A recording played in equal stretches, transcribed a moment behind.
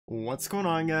What's going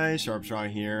on, guys?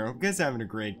 Sharpshot here. Hope you guys are having a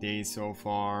great day so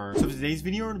far. So for today's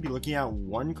video, we're going to be looking at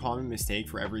one common mistake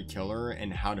for every killer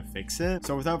and how to fix it.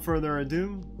 So without further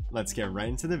ado, let's get right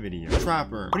into the video.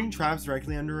 Trapper. Putting traps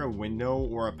directly under a window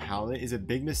or a pallet is a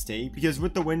big mistake because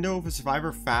with the window, if a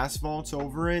survivor fast vaults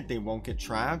over it, they won't get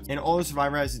trapped. And all the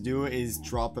survivor has to do is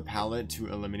drop the pallet to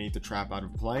eliminate the trap out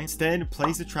of play. Instead,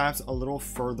 place the traps a little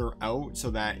further out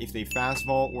so that if they fast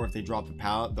vault or if they drop the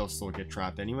pallet, they'll still get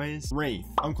trapped anyways. Wraith.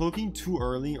 Uncloaking too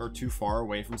early or too far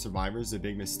away from survivors is a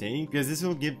big mistake because this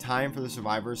will give time for the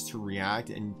survivors to react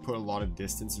and put a lot of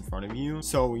distance in front of you.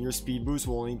 So your speed boost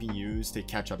will only be used to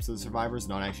catch up to the survivors,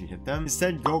 not actually hit them.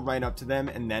 Instead, go right up to them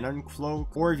and then uncloak,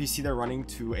 or if you see they're running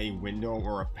to a window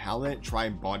or a pallet, try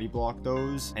body block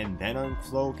those and then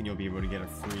uncloak and you'll be able to get a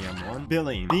free M1.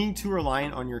 Billing. Being too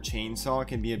reliant on your chainsaw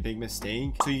can be a big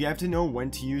mistake, so you have to know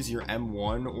when to use your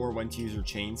M1 or when to use your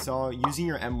chainsaw. Using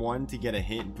your M1 to get a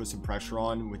hit and put some pressure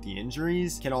on with the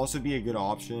injuries can also be a good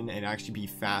option and actually be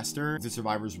faster if the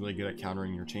survivor is really good at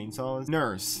countering your chainsaws.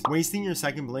 Nurse. Wasting your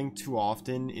second blink too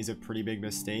often is a pretty big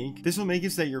mistake. This will make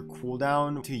it so that your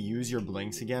cooldown to use your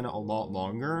blinks again a lot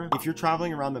longer. If you're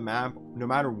traveling around the map, no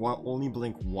matter what, only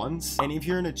blink once. And if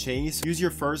you're in a chase, use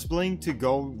your first blink to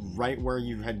go right where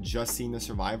you had just seen the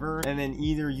survivor, and then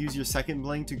either use your second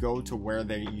blink to go to where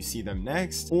you see them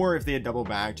next, or if they had double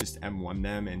back, just M1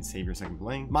 them and save your second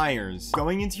blink. Myers.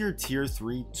 Going into your tier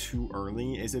 3 too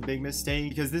early is a big mistake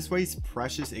because this wastes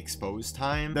precious exposed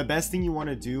time. The best thing you want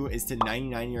to do is to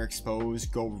 99 your expose,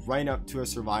 go right up to a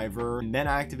survivor and then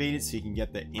activate it so you can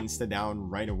get the insta down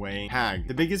right away. Hag.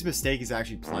 The biggest mistake is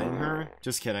actually playing her.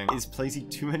 Just kidding. Is placing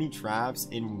too many traps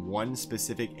in one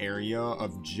specific area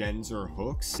of gens or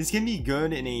hooks. This can be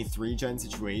good in a 3-gen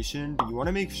situation, but you want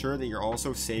to make sure that you're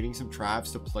also saving some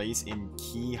traps to place in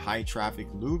key high traffic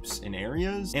loops and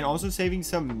areas, and also saving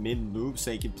some mid loops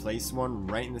so you can place one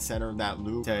right in the center of that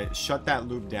loop to shut that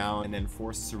loop down and then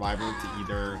force the survivor to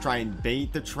either try and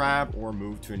bait the trap or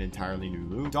move to an entirely new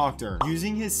loop. Doctor.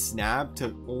 Using his snap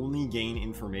to only gain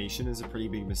information is a pretty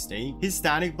big mistake. His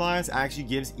static blast actually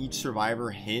gives each survivor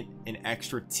hit an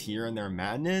extra tier in their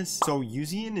madness, so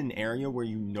using it in an area where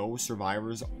you know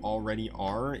survivors already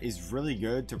are is really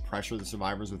good to pressure the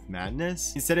survivors with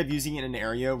madness, instead of using it in an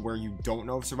area where you don't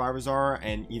know if survivors are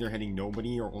and either hitting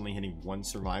nobody or only hitting one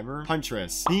survivor.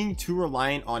 Huntress. Being too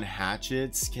reliant on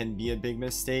hatchets can be a big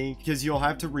mistake because you'll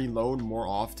have to reload more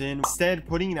often. Instead,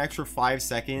 putting an extra 5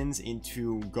 seconds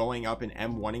into going up and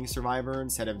M1ing survivor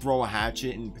instead of throw a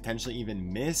hatchet and potentially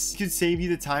even miss could save you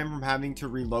the time from having to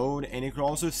reload, and it could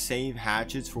also save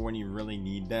hatchets for when you really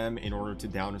need them in order to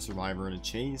down a survivor in a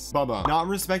chase. Bubba. Not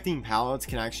respecting pallets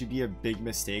can actually be a big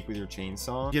mistake with your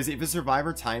chainsaw because if a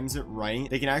survivor times it right,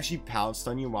 they can actually pallet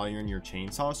stun you while you're in your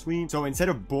chainsaw sweep. So instead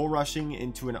of bull rushing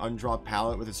into an undropped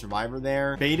pallet with a survivor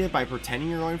there, bait it by pretending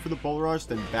you're going for the bull rush,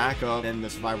 then back up, then the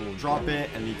survivor will drop it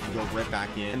and you can go right back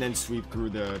in and then sweep through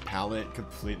the pallet,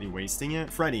 completely wasting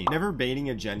it. Freddy. Never baiting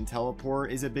a gen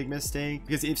teleport is a big mistake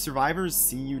because if survivors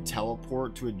see you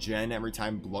teleport to a gen every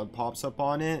time blood pops up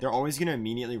on it, they're always going to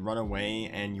immediately run away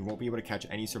and you won't be able to catch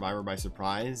any survivor by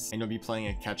surprise, and you'll be playing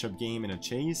a catch-up game in a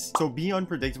chase. So be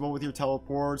unpredictable with your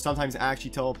teleport. Sometimes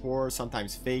actually teleport,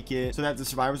 sometimes fake it, so that the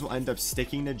survivors will end up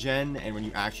sticking to gen, and when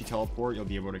you actually teleport, you'll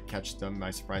be able to catch them by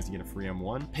surprise and get a free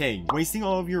M1. Pig. Wasting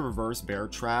all of your reverse bear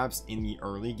traps in the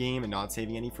early game and not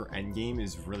saving any for end game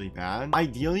is really bad.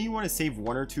 Ideally, you want to save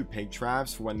 1 or 2 pig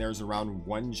traps for when there's around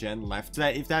 1 gen left, so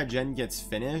that if that gen gets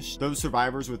finished, those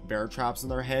survivors with bear traps on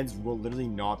their heads will literally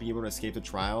not be able to escape the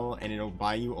trial, and it'll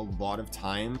buy you a lot of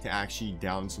time to actually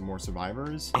down some more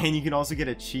survivors. And you can also get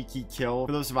a cheeky kill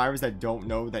for those survivors that don't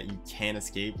know that you can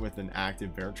escape with an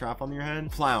active bear trap on your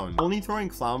head. Clown. Only throwing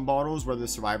clown bottles where the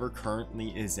survivor currently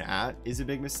is at is a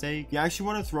big mistake. You actually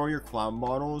want to throw your clown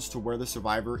bottles to where the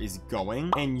survivor is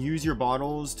going and use your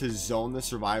bottles to zone the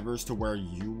survivors to where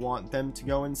you want them to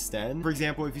go instead. For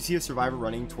example, if you see a survivor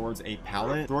running towards a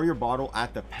pallet, throw your bottle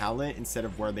at the pallet instead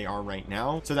of where they are right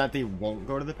now so that they won't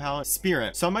go to the pallet.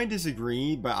 Spirit. Some might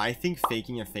disagree, but I think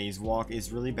faking a phase walk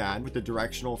is really bad with the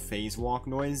directional phase walk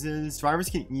noises. Survivors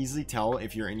can easily tell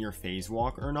if you're in your phase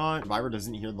walk or not. Survivor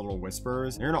doesn't hear the little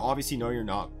whispers. They're gonna obviously know you're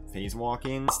not phase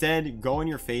walking. Instead, go in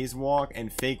your phase walk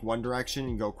and fake one direction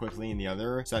and go quickly in the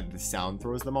other so that the sound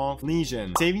throws them off.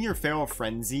 Legion. Saving your feral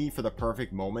frenzy for the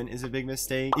perfect moment is a big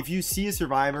mistake. If you see a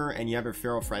survivor and you have a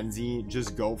feral frenzy,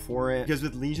 just go for it because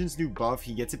with Legion's new buff,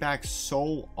 he gets it back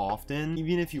so often.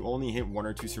 Even if you only hit 1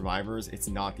 or 2 survivors, it's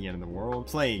not the end of the world.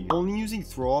 Plague. Only using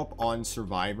throw up on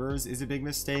survivors is a big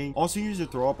mistake. Also use your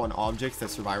throw up on objects that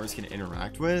survivors can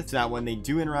interact with so that when they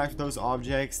do interact with those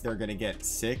objects, they're gonna get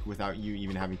sick without you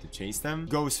even having to chase them.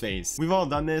 Ghost face. We've all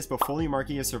done this, but fully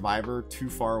marking a survivor too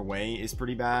far away is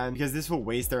pretty bad because this will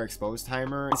waste their exposed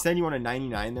timer. Instead, you want to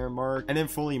 99 their mark and then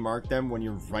fully mark them when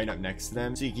you're right up next to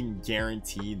them so you can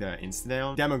guarantee the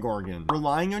insta-down. Demogorgon.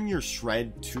 Relying on your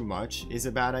shred too much is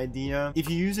a bad idea. If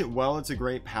you use it well, it's a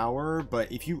great power,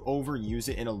 but if you overuse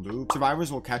it in a loop,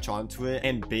 survivors will catch on to it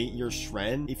and bait your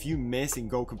shred. If you miss and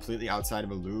go completely outside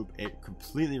of a loop, it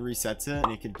completely resets it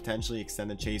and it could potentially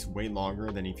extend the chase way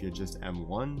longer than if you just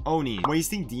M1. Oni.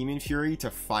 Wasting Demon Fury to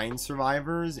find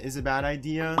survivors is a bad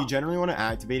idea. You generally want to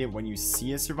activate it when you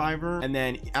see a survivor, and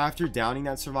then after downing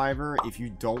that survivor, if you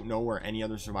don't know where any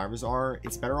other survivors are,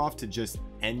 it's better off to just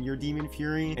end your Demon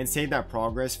Fury and save that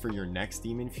progress for your next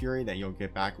Demon Fury that you'll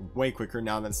get back way quicker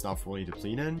now that it's not fully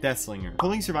depleted. Deathslinger.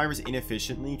 Pulling survivors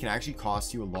inefficiently can actually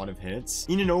cost you a lot of hits.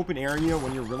 In an open area,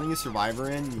 when you're reeling a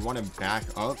survivor in, you want to back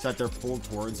up so that they're pulled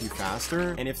towards you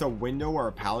faster, and if the window or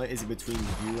a pallet is between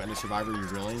you and the survivor you're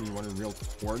reeling, you want to reel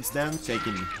towards them so you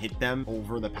can hit them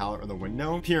over the pallet or the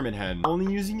window. Pyramid Head.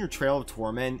 Only using your Trail of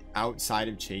Torment outside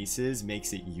of chases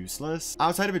makes it useless.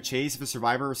 Outside of a chase, if a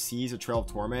survivor sees a Trail of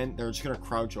Torment, they're just gonna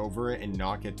crouch over it and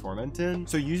not get tormented.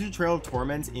 So use your Trail of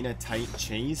Torment in a tight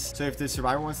chase. So if the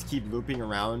survivor wants to keep looping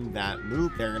around that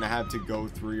loop, they're gonna have to go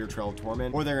through your Trail of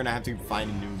Torment, or they're gonna have to find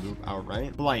a new loop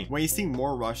outright. Blight. Wasting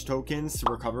more rush tokens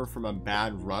to recover from a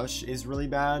bad rush is really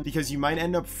bad because you might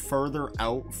end up further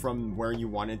out from where you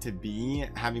wanted to be,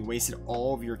 having wasted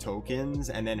all of your tokens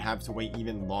and then have to wait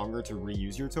even longer to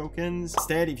reuse your tokens.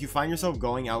 Instead, if you find yourself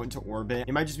going out into orbit,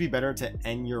 it might just be better to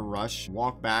end your rush,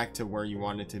 walk back to where you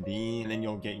wanted to be, and then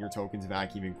you'll get your tokens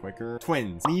back even quicker.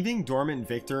 Twins. Leaving Dormant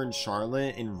Victor and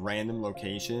Charlotte in random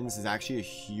locations is actually a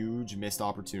huge missed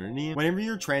opportunity. Whenever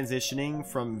you're transitioning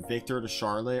from Victor to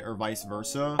Charlotte or vice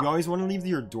versa, you always want to leave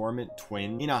your dormant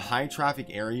twin in a high traffic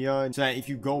area so that if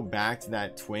you go back to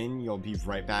that twin, you'll be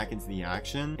right back into the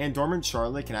action. And dormant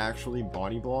Charlotte can actually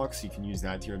body block, so you can use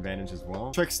that to your advantage as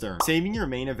well. Trickster. Saving your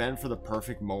main event for the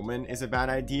perfect moment is a bad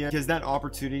idea because that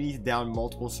opportunity to down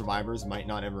multiple survivors might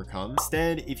not ever come.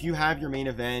 Instead, if you have your main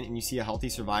event and you see a healthy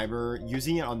survivor,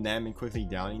 using it on them and quickly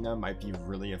downing them might be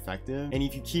really effective. And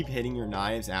if you keep hitting your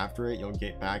knives after it, you'll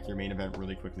get back your main event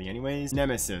really quickly anyways.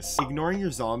 Nemesis. Ignoring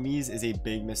your zombies is a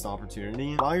big missed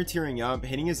opportunity. While you're tearing up,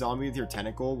 hitting a zombie with your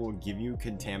tentacle will give you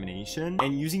contamination,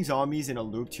 and using zombies in a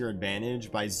loop to your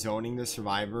advantage by zoning the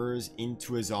survivors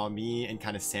into a zombie and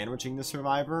kind of sandwiching the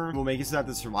survivor will make it so that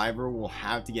the survivor will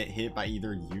have to get hit by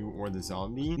either you or the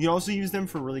zombie. You can also use them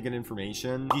for really good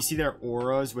information. If you see their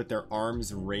auras with their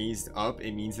arms raised up,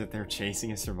 it means that they're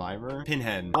chasing a survivor.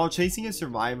 Pinhead. While chasing a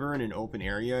survivor in an open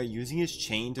area, using his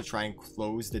chain to try and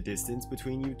close the distance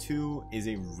between you two is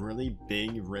a really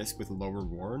big risk with low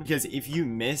reward, because if you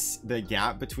miss, the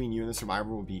gap between you and the survivor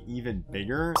will be even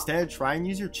bigger. Instead, try and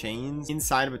use your chains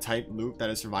inside of a tight loop that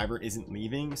a survivor isn't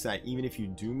leaving, so that even if you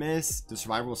do miss, the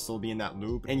survivor will still be in that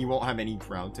loop and you won't have any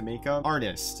ground to make up.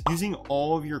 Artist. Using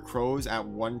all of your crows at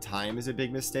one time is a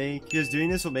big mistake, because doing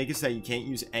this will make it so that you can't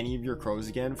use any of your crows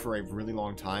again for a really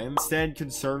long time. Instead,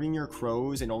 conserving your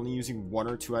crows and only using one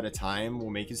or two at a time will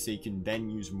make it so you can then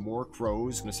use more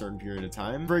crows in a certain period of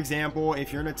time. For example,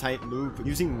 if you're in a tight loop,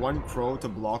 using one crow to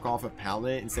block off a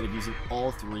pallet instead of using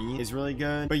all three is really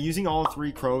good, but using all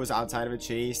three crows outside of a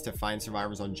chase to find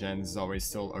survivors on gens is always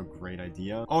still a great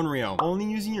idea. Onryo. Only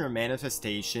using your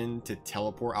manifestation to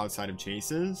teleport outside of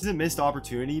chases is a missed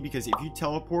opportunity, because if you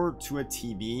teleport to a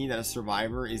TB that a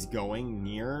survivor is going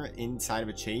near inside of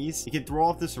a chase, it can throw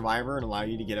off the survivor and allow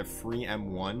you to get a free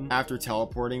M1 after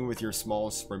teleporting with your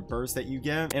small sprint burst that you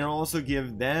get, and it'll also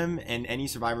give them and any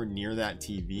survivor near that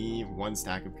TV one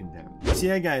stack of condemn. So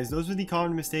yeah guys, those are the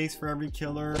common mistakes for every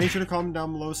killer. Make sure to comment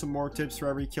down below some more tips for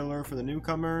every killer for the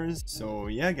newcomers. So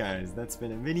yeah guys, that's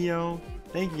been a video.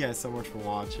 Thank you guys so much for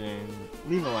watching.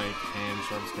 Leave a like and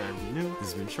subscribe if you're new.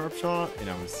 This has been Sharpshot, and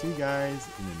I will see you guys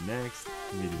in the next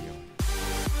video.